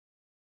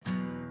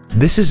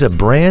This is a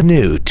brand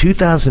new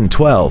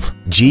 2012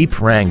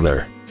 Jeep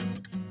Wrangler.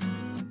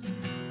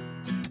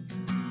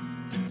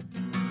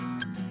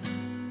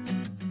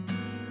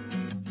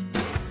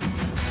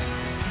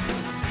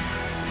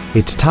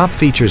 Its top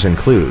features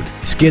include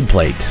skid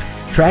plates,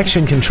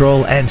 traction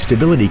control and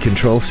stability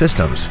control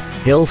systems,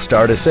 hill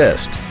start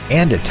assist,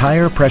 and a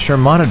tire pressure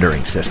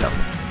monitoring system.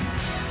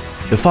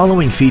 The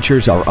following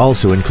features are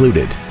also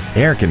included: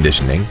 air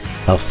conditioning,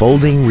 a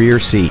folding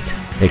rear seat,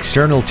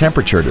 external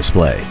temperature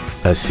display,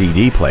 a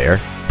CD player,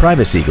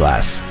 privacy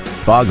glass,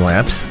 fog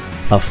lamps,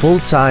 a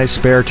full-size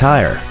spare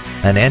tire,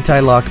 an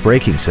anti-lock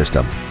braking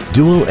system,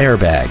 dual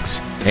airbags,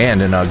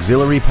 and an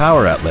auxiliary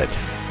power outlet.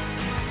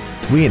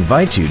 We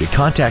invite you to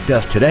contact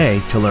us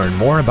today to learn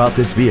more about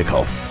this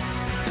vehicle.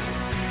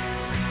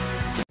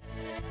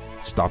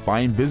 Stop by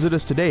and visit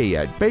us today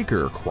at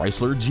Baker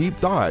Chrysler Jeep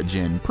Dodge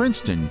in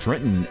Princeton,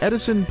 Trenton,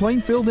 Edison,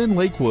 Plainfield, and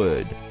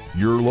Lakewood.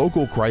 Your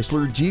local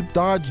Chrysler Jeep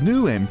Dodge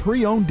new and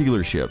pre-owned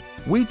dealership.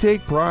 We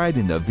take pride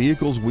in the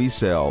vehicles we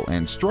sell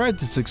and strive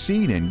to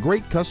succeed in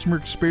great customer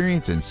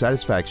experience and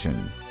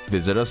satisfaction.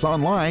 Visit us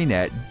online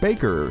at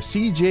bakercjd.com.